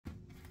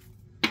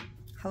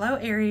Hello,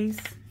 Aries.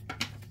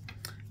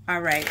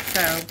 All right,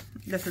 so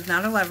this is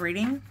not a love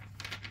reading.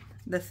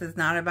 This is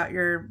not about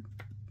your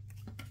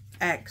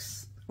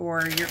ex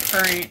or your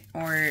current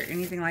or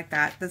anything like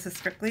that. This is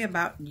strictly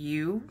about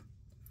you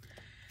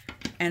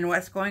and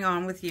what's going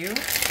on with you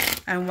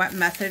and what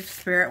message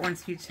Spirit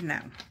wants you to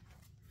know.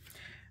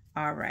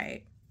 All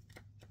right.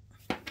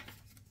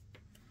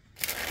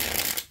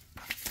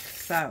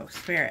 So,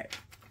 Spirit.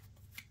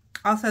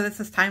 Also,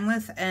 this is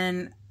timeless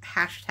and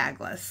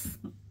hashtagless.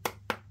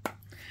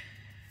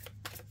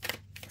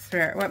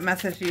 Spirit, what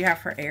message do you have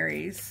for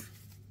Aries?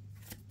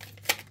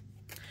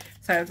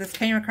 So if this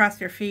came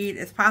across your feed,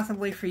 it's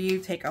possibly for you.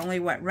 Take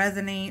only what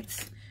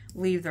resonates,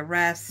 leave the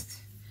rest,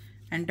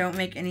 and don't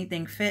make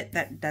anything fit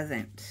that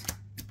doesn't.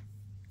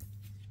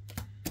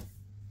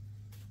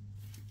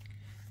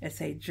 It's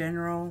a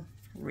general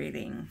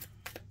reading,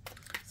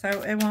 so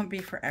it won't be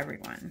for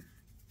everyone.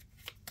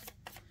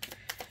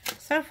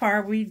 So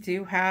far, we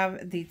do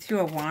have the Two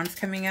of Wands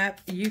coming up.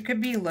 You could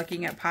be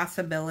looking at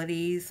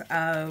possibilities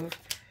of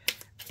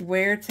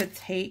where to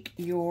take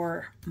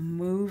your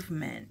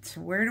movement.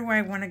 Where do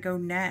I want to go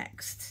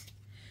next?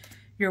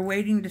 You're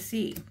waiting to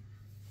see.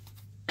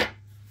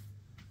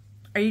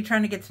 Are you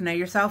trying to get to know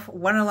yourself?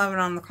 1:11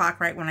 on the clock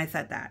right when I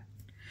said that.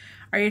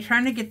 Are you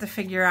trying to get to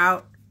figure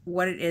out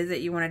what it is that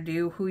you want to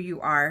do, who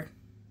you are?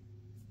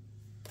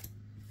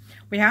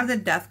 We have the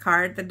Death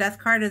card. The Death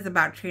card is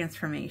about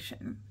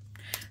transformation.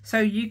 So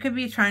you could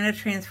be trying to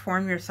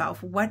transform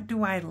yourself. What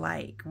do I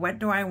like? What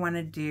do I want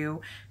to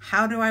do?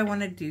 How do I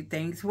want to do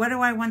things? What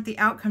do I want the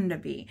outcome to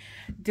be?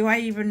 Do I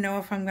even know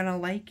if I'm going to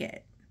like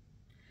it?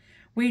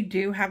 We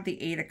do have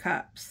the Eight of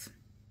Cups.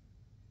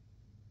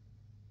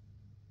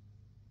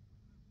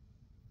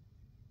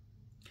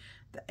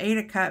 The Eight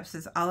of Cups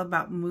is all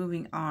about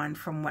moving on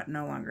from what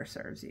no longer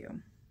serves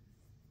you.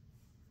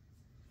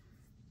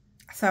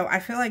 So I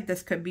feel like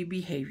this could be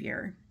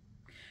behavior,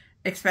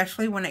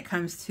 especially when it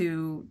comes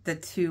to the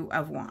Two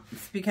of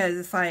Wands, because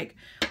it's like,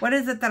 what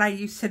is it that I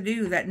used to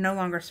do that no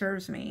longer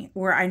serves me,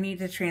 where I need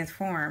to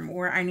transform,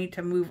 where I need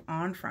to move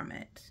on from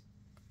it,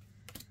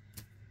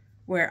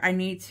 where I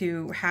need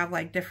to have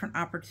like different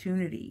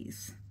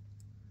opportunities.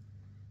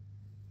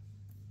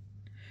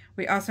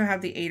 We also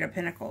have the Eight of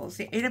Pentacles.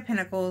 The Eight of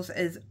Pentacles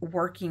is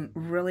working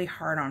really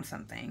hard on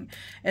something.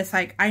 It's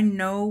like, I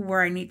know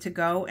where I need to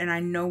go and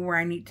I know where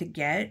I need to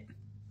get,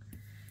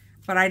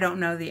 but I don't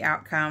know the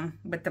outcome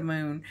with the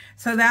Moon.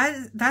 So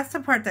that's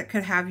the part that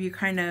could have you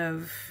kind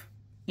of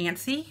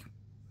antsy.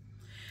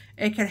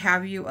 It could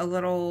have you a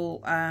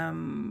little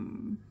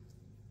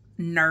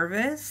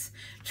nervous,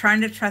 trying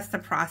to trust the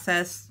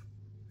process.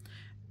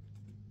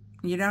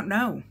 You don't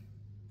know.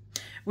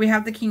 We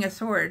have the King of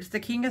Swords. The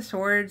King of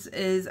Swords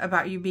is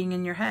about you being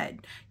in your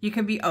head. You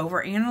could be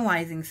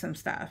overanalyzing some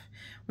stuff.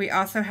 We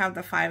also have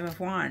the Five of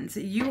Wands.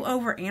 You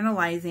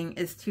overanalyzing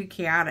is too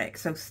chaotic,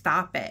 so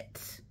stop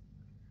it.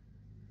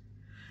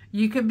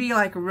 You could be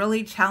like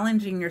really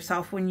challenging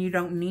yourself when you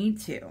don't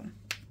need to.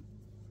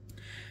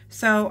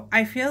 So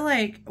I feel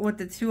like with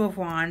the Two of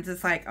Wands,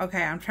 it's like,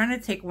 okay, I'm trying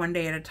to take one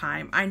day at a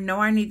time. I know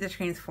I need to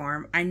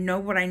transform. I know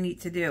what I need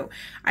to do.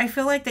 I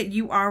feel like that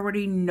you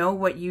already know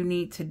what you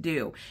need to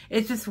do.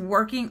 It's just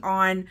working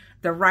on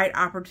the right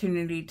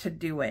opportunity to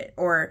do it.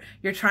 Or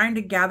you're trying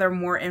to gather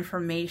more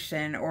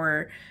information,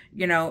 or,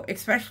 you know,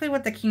 especially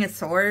with the King of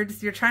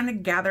Swords, you're trying to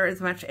gather as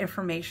much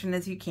information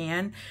as you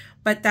can.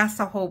 But that's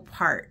the whole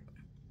part.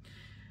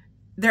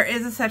 There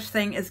is a such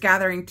thing as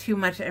gathering too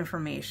much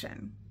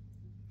information.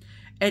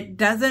 It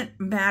doesn't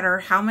matter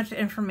how much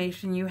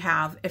information you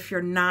have if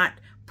you're not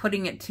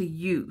putting it to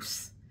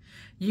use.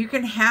 You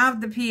can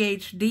have the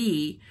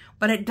PhD,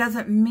 but it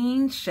doesn't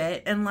mean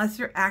shit unless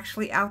you're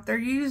actually out there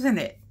using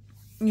it,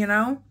 you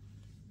know?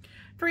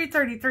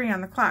 3:33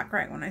 on the clock,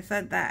 right when I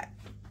said that.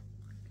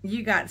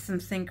 You got some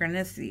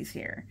synchronicities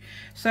here.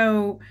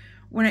 So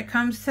when it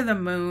comes to the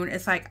Moon,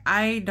 it's like,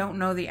 I don't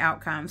know the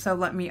outcome, so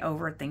let me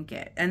overthink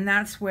it. And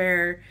that's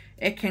where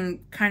it can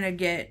kind of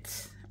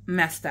get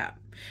messed up.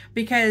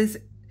 Because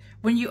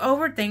when you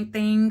overthink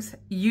things,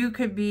 you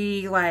could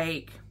be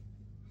like,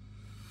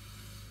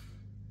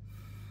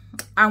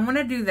 I want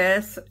to do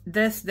this,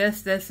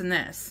 this, and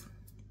this.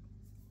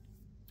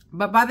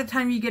 But by the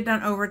time you get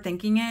done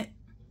overthinking it,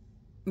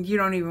 you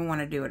don't even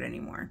want to do it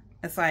anymore.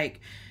 It's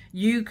like,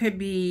 you could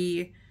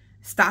be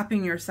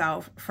stopping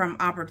yourself from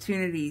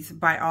opportunities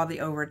by all the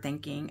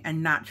overthinking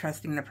and not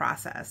trusting the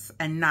process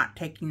and not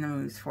taking the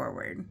moves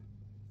forward.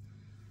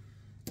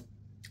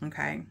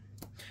 Okay.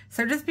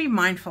 So just be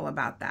mindful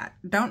about that.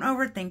 Don't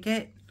overthink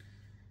it.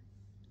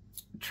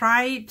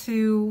 Try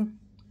to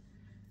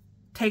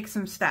take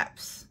some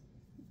steps.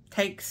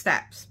 Take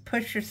steps.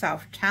 Push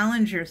yourself.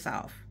 Challenge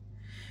yourself.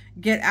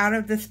 Get out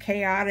of this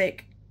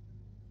chaotic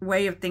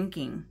way of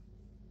thinking.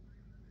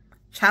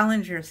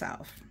 Challenge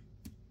yourself.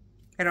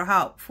 It'll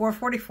help.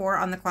 4:44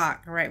 on the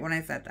clock, right when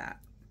I said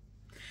that.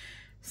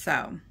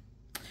 So,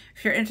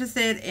 if you're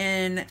interested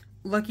in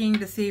looking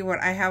to see what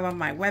I have on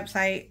my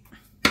website,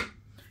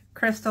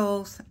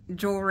 crystals,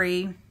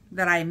 jewelry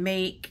that I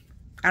make.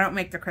 I don't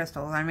make the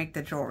crystals, I make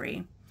the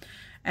jewelry.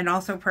 and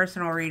also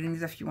personal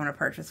readings if you want to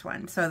purchase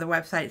one. So the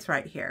website's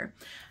right here.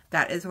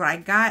 That is what I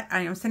got.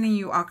 I am sending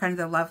you all kinds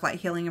of love, light,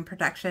 healing, and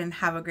protection.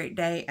 Have a great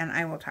day, and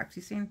I will talk to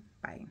you soon.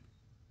 Bye.